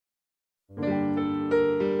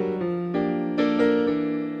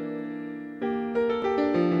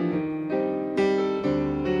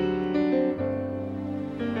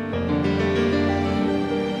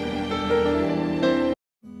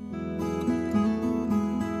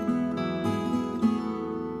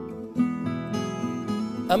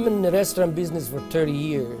I'm in the restaurant business for 30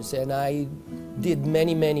 years, and I did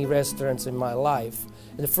many restaurants in my life.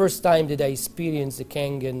 And the first time that I experienced the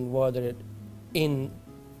Kangen water in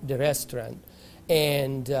the restaurant,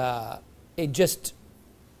 and it just,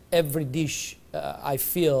 every dish I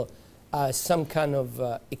feel some kind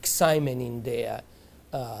of excitement in there.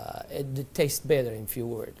 It tastes better, in few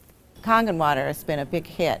words. Kangen water has been a big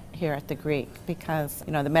hit here at the Greek because,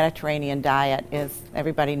 you know, the Mediterranean diet is,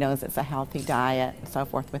 everybody knows it's a healthy diet and so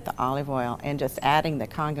forth with the olive oil, and just adding the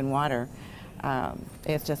Kangen water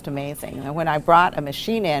is just amazing. And when I brought a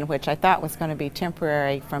machine in, which I thought was going to be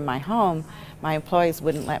temporary from my home, my employees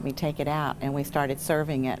wouldn't let me take it out, and we started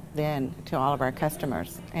serving it then to all of our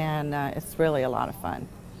customers, and it's really a lot of fun.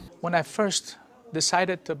 When I first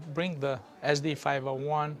decided to bring the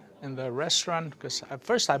SD501 in the restaurant, because at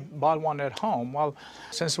first I bought one at home. Well,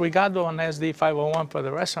 since we got one SD501 for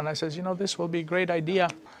the restaurant, I said, you know, this will be a great idea.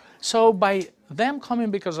 So by them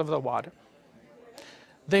coming because of the water,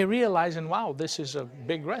 they realizing, wow, this is a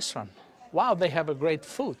big restaurant. Wow, they have a great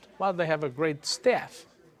food. Wow, they have a great staff.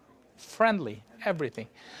 Friendly, everything.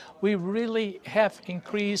 We really have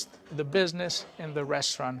increased the business in the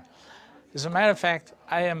restaurant. As a matter of fact,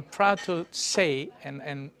 I am proud to say,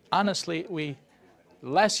 and honestly,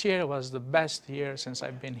 last year was the best year since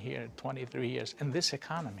I've been here, 23 years, in this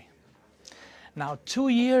economy. Now, 2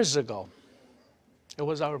 years ago, it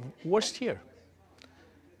was our worst year,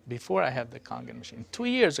 before I had the Kangen machine. 2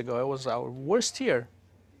 years ago, it was our worst year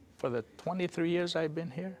for the 23 years I've been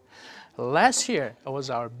here. Last year, it was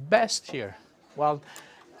our best year. Well,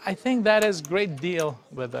 I think that is a great deal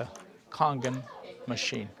with the Kangen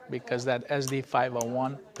machine, because that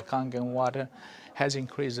SD501, the Kangen water, has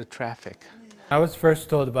increased the traffic. I was first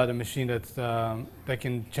told about a machine that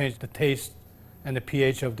can change the taste and the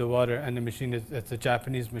pH of the water, and the machine it's a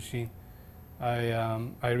Japanese machine.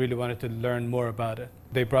 I really wanted to learn more about it.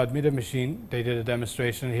 They brought me the machine, they did a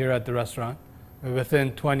demonstration here at the restaurant.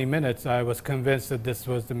 Within 20 minutes, I was convinced that this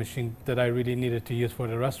was the machine that I really needed to use for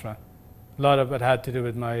the restaurant. A lot of it had to do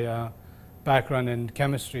with my background in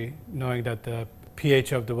chemistry, knowing that the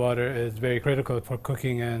pH of the water is very critical for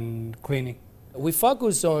cooking and cleaning. We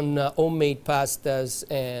focus on homemade pastas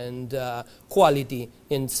and quality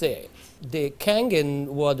in say. The Kangen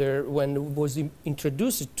water, when it was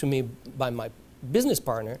introduced to me by my business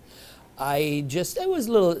partner, I was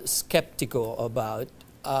a little skeptical about,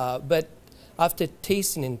 but after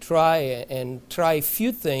tasting and try a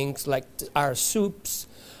few things like our soups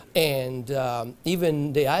and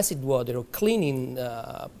even the acid water or cleaning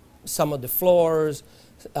some of the floors,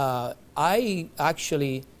 I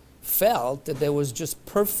actually felt that there was just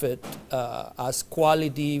perfect as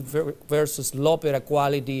quality versus l'opera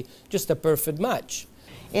quality, just a perfect match.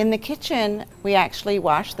 In the kitchen, we actually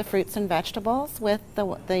wash the fruits and vegetables with the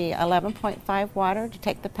 11.5 water to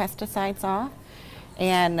take the pesticides off.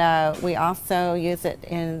 And we also use it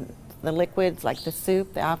in the liquids like the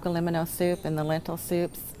soup, the algalimino soup and the lentil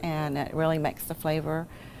soups, and it really makes the flavor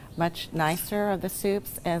much nicer of the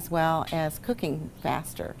soups, as well as cooking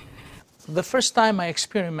faster. The first time I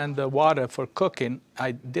experimented the water for cooking,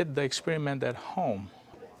 I did the experiment at home.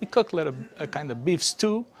 We cooked a kind of beef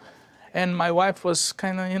stew, and my wife was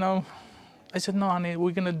kind of, you know, I said, no, honey,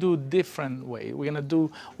 we're going to do a different way. We're going to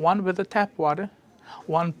do one with the tap water,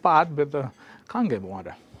 one pot with the Kangen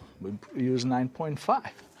water. We use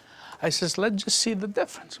 9.5. I says, let's just see the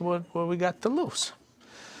difference, what we got to lose.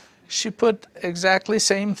 She put exactly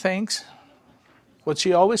same things, what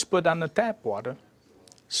she always put on the tap water,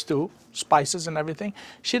 stew, spices and everything.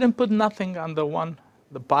 She didn't put nothing on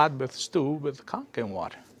the pot with stew with Kangen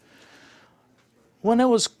water. When it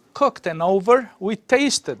was cooked and over, we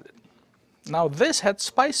tasted it. Now this had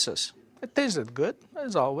spices. It tasted good,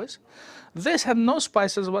 as always. This had no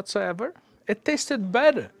spices whatsoever. It tasted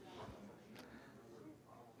better.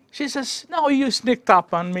 She says, no, you sneaked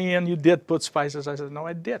up on me and you did put spices. I said, no,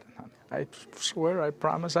 I didn't. I swear, I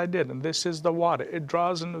promise I did. And this is the water. It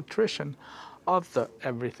draws the nutrition of the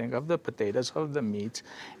everything, of the potatoes, of the meats.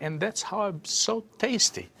 And that's how it's so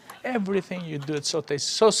tasty. Everything you do, it's so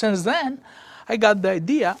tasty. So since then, I got the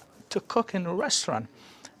idea to cook in a restaurant.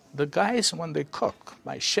 The guys, when they cook,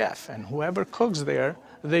 my chef and whoever cooks there,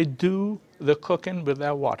 they do the cooking with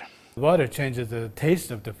that water. Water changes the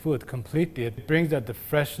taste of the food completely. It brings out the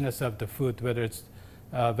freshness of the food, whether it's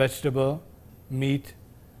vegetable, meat.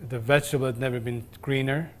 The vegetable has never been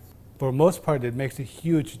greener. For most part, it makes a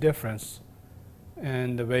huge difference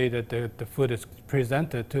in the way that the food is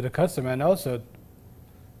presented to the customer, and also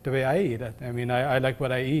the way I eat it. I mean, I like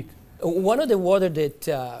what I eat. One of the water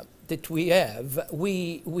that we have,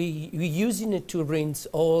 we using it to rinse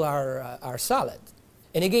all our salad.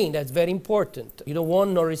 And again, that's very important. You don't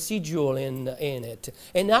want no residual in it.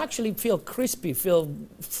 And actually feel crispy, feel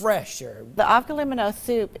fresher. The avgalimino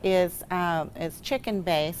soup is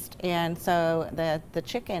chicken-based, and so the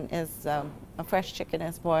chicken is, a fresh chicken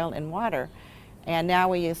is boiled in water. And now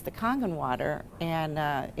we use the Kangen water, and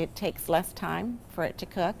it takes less time for it to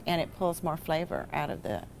cook, and it pulls more flavor out of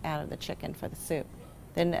the chicken for the soup.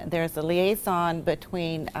 Then there's a liaison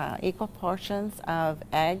between equal portions of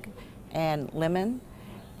egg and lemon,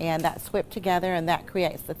 and that's whipped together, and that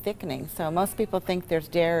creates the thickening. So most people think there's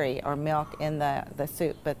dairy or milk in the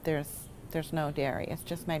soup, but there's no dairy. It's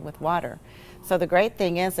just made with water. So the great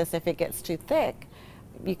thing is if it gets too thick,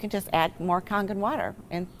 you can just add more Kangen water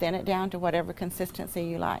and thin it down to whatever consistency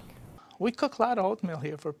you like. We cook a lot of oatmeal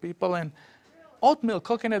here for people, and oatmeal,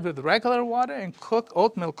 cooking it with regular water and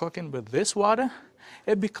oatmeal cooking with this water,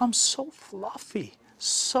 it becomes so fluffy,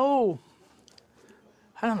 so,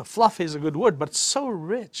 I don't know, fluffy is a good word, but so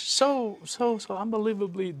rich, so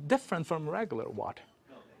unbelievably different from regular water.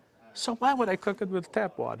 So why would I cook it with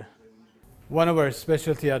tap water? One of our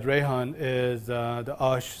specialty at Rehan is the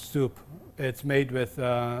ash soup. It's made with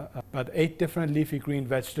about 8 different leafy green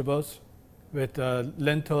vegetables with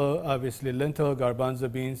lentil, obviously lentil,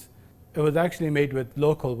 garbanzo beans. It was actually made with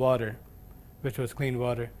local water, which was clean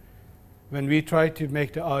water. When we tried to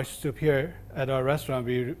make the ash soup here at our restaurant,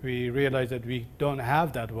 we realized that we don't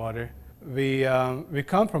have that water. We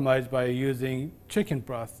compromised by using chicken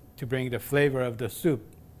broth to bring the flavor of the soup.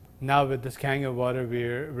 Now with this Kangen water,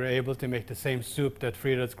 we're able to make the same soup that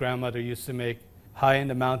Frida's grandmother used to make high in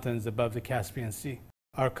the mountains above the Caspian Sea.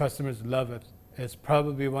 Our customers love it. It's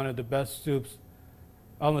probably one of the best soups.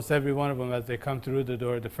 Almost every one of them, as they come through the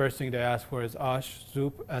door, the first thing they ask for is ash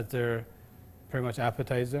soup as their pretty much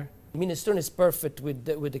appetizer. Minestrone is perfect with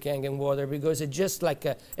the Kangen water because it just like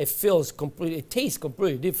it feels completely, it tastes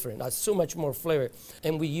completely different. Has so much more flavor,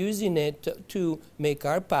 and we're using it to make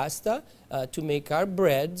our pasta, to make our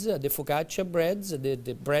breads, the focaccia breads, the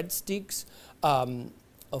breadsticks.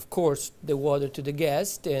 Of course, the water to the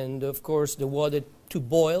guest, and of course the water to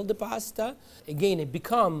boil the pasta. Again, it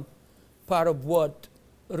become part of what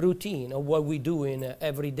routine of what we do in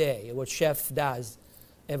every day, what chef does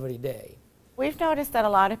every day. We've noticed that a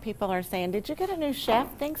lot of people are saying, did you get a new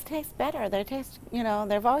chef? Things taste better. They taste, you know,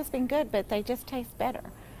 they've always been good, but they just taste better.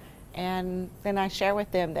 And then I share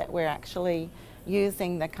with them that we're actually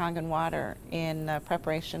using the Kangen water in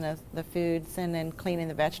preparation of the foods and in cleaning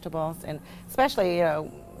the vegetables. And especially, you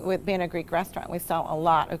know, with being a Greek restaurant, we sell a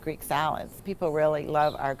lot of Greek salads. People really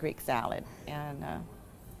love our Greek salad, and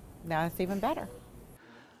now it's even better.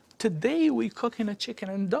 Today we're cooking a chicken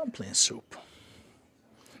and dumpling soup.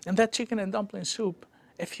 And that chicken and dumpling soup,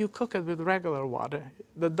 if you cook it with regular water,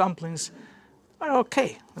 the dumplings are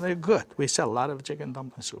okay, they're good. We sell a lot of chicken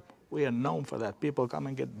dumpling soup. We are known for that. People come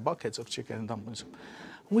and get buckets of chicken and dumpling soup.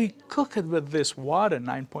 We cook it with this water,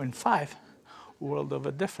 9.5, world of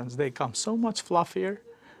a difference. They come so much fluffier,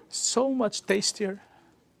 so much tastier.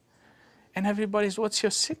 And everybody's, what's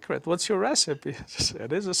your secret? What's your recipe?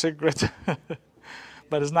 It is a secret,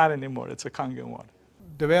 but it's not anymore. It's a Kangen water.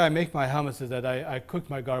 The way I make my hummus is that I cook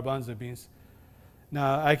my garbanzo beans.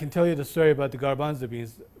 Now, I can tell you the story about the garbanzo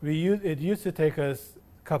beans. It used to take us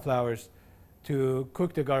a couple hours to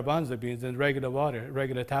cook the garbanzo beans in regular water,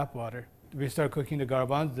 regular tap water. We start cooking the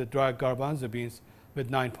dry garbanzo beans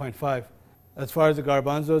with 9.5. As far as the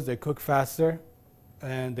garbanzos, they cook faster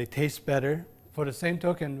and they taste better. For the same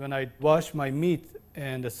token, when I wash my meat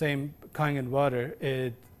in the same Kangen water,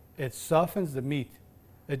 it softens the meat.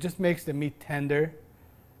 It just makes the meat tender,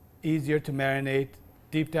 easier to marinate.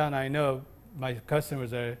 Deep down, I know my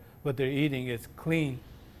customers what they're eating is clean,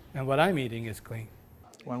 and what I'm eating is clean.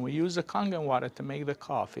 When we use the Kangen water to make the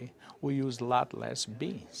coffee, we use a lot less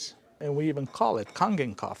beans. And we even call it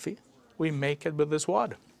Kangen coffee. We make it with this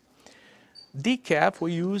water. Decaf,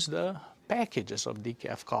 we use the packages of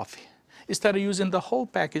decaf coffee. Instead of using the whole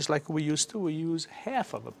package like we used to, we use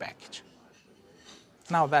half of a package.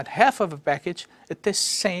 Now that half of a package, it is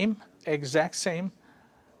same, exact same,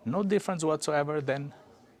 no difference whatsoever than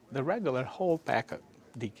the regular whole pack of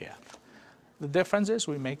decaf. The difference is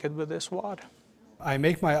we make it with this water. I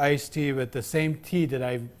make my iced tea with the same tea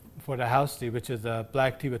that for the house tea, which is a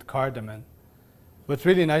black tea with cardamom. What's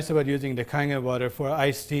really nice about using the Kangen water for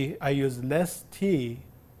iced tea, I use less tea,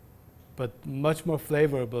 but much more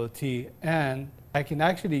flavorful tea, and I can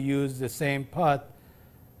actually use the same pot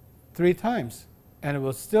 3 times, and it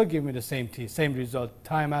will still give me the same tea, same result,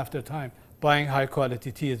 time after time. Buying high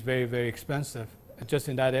quality tea is very, very expensive. Just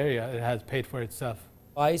in that area, it has paid for itself.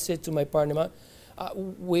 I said to my partner,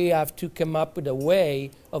 we have to come up with a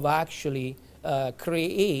way of actually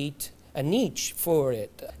create a niche for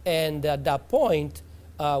it. And at that point,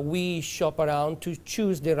 we shop around to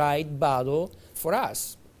choose the right bottle for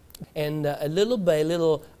us. And little by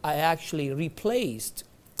little, I actually replaced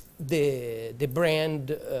the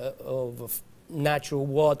brand of natural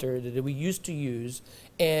water that we used to use,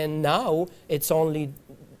 and now it's only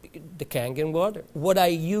the Kangen water. What I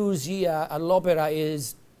use here at L'Opera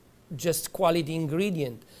is just quality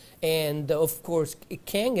ingredient, and of course,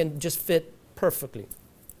 Kangen just fit perfectly.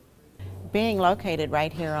 Being located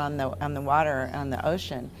right here on the water, on the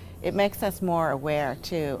ocean, it makes us more aware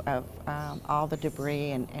too of all the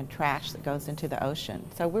debris and trash that goes into the ocean.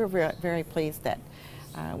 So we're very pleased that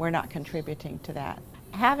we're not contributing to that.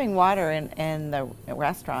 Having water in the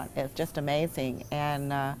restaurant is just amazing,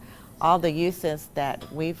 and all the uses that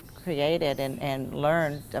we've created and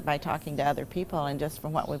learned by talking to other people and just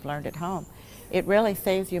from what we've learned at home, it really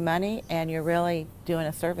saves you money, and you're really doing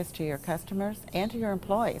a service to your customers and to your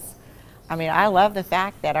employees. I mean, I love the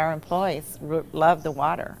fact that our employees love the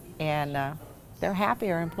water, and they're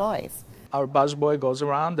happier employees. Our busboy goes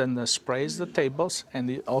around and sprays the tables, and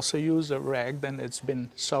he also uses a rag, then it's been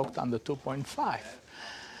soaked under 2.5.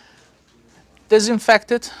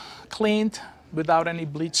 Disinfected, cleaned, without any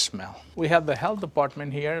bleach smell. We have the health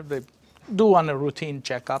department here. They do on a routine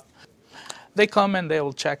checkup. They come and they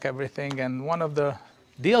will check everything, and one of the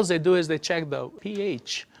deals they do is they check the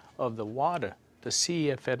pH of the water to see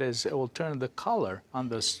if it will turn the color on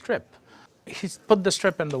the strip. He put the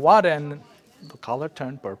strip in the water and the color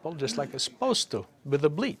turned purple just like it's supposed to with the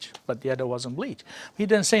bleach, but yet it wasn't bleach. He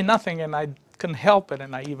didn't say nothing, and I couldn't help it,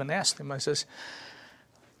 and I even asked him, I says,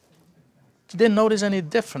 "You didn't notice any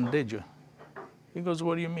different, did you?" He goes,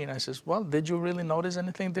 "What do you mean?" I says, "Well, did you really notice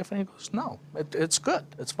anything different?" He goes, "No, it's good,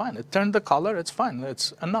 it's fine. It turned the color, it's fine.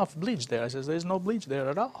 It's enough bleach there." I says, "There's no bleach there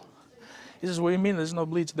at all." He says, "What do you mean there's no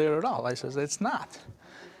bleach there at all?" I says, "It's not.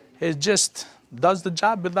 It just does the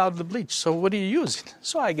job without the bleach. So what do you use it?"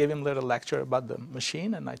 So I gave him a little lecture about the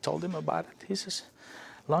machine, and I told him about it. He says,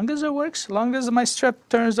 "Long as it works, long as my strip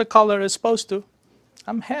turns the color it's supposed to,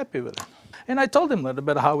 I'm happy with it." And I told him a little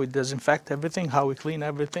bit how we disinfect everything, how we clean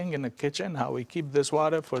everything in the kitchen, how we keep this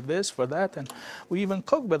water for this, for that, and we even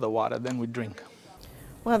cook with the water, then we drink.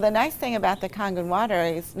 Well, the nice thing about the Kangen water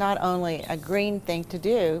is not only a green thing to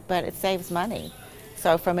do, but it saves money.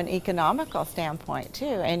 So from an economical standpoint too,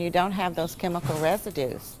 and you don't have those chemical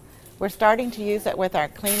residues. We're starting to use it with our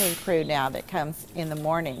cleaning crew now that comes in the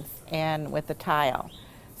mornings and with the tile.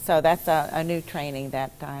 So that's a new training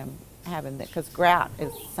that I'm having, because grout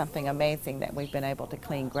is something amazing that we've been able to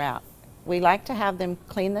clean grout. We like to have them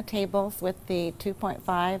clean the tables with the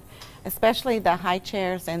 2.5, especially the high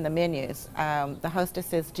chairs and the menus. The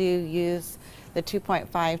hostesses do use the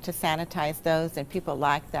 2.5 to sanitize those, and people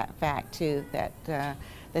like that fact too, that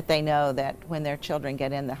they know that when their children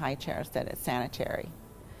get in the high chairs that it's sanitary.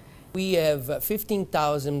 We have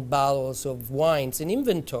 15,000 bottles of wines in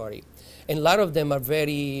inventory, and a lot of them are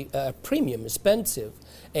very premium, expensive.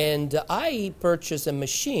 And I purchased a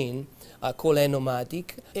machine called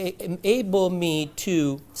Enomatic, able me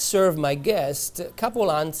to serve my guests a couple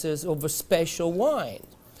ounces of a special wine.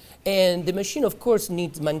 And the machine, of course,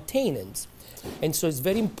 needs maintenance. And so it's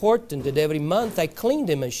very important that every month I clean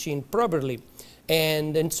the machine properly.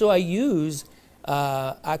 And so I use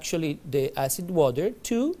actually the acid water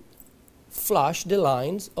to flush the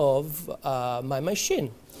lines of my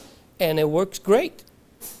machine. And it works great.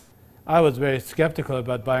 I was very skeptical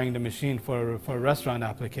about buying the machine for restaurant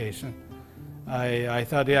application. I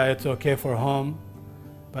thought, yeah, it's okay for home,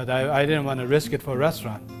 but I didn't want to risk it for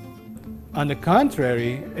restaurant. On the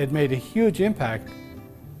contrary, it made a huge impact.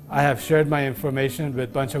 I have shared my information with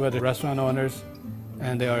a bunch of other restaurant owners,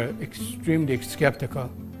 and they are extremely skeptical.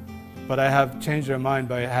 But I have changed their mind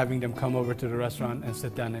by having them come over to the restaurant and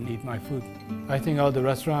sit down and eat my food. I think all the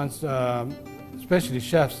restaurants, especially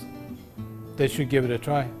chefs, they should give it a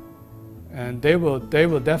try. And they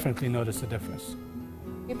will definitely notice a difference.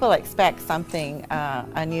 People expect something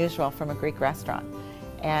unusual from a Greek restaurant.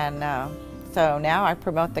 And so now I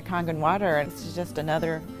promote the Kangen water, and it's just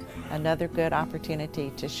another good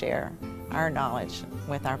opportunity to share our knowledge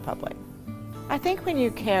with our public. I think when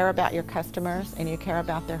you care about your customers and you care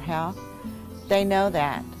about their health, they know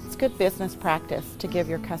that. It's good business practice to give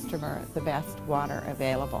your customer the best water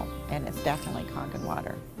available, and it's definitely Kangen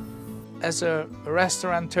water. As a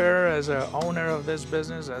restaurateur, as an owner of this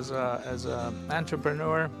business, as an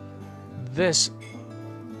entrepreneur, this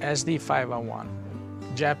SD501,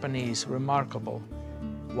 Japanese remarkable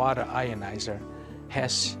water ionizer,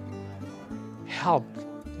 has helped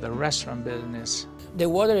the restaurant business. The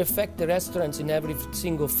water affects the restaurants in every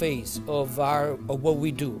single phase of what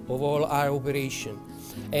we do, of all our operation.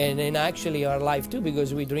 And actually our life too,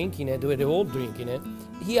 because we're drinking it, we're all drinking it.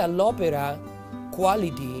 Here at l'Opera,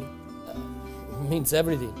 quality means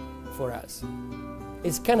everything for us.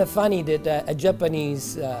 It's kind of funny that a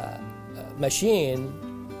Japanese machine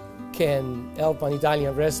can help an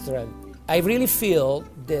Italian restaurant. I really feel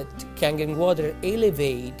that Kangen Water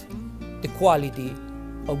elevate the quality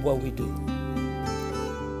of what we do.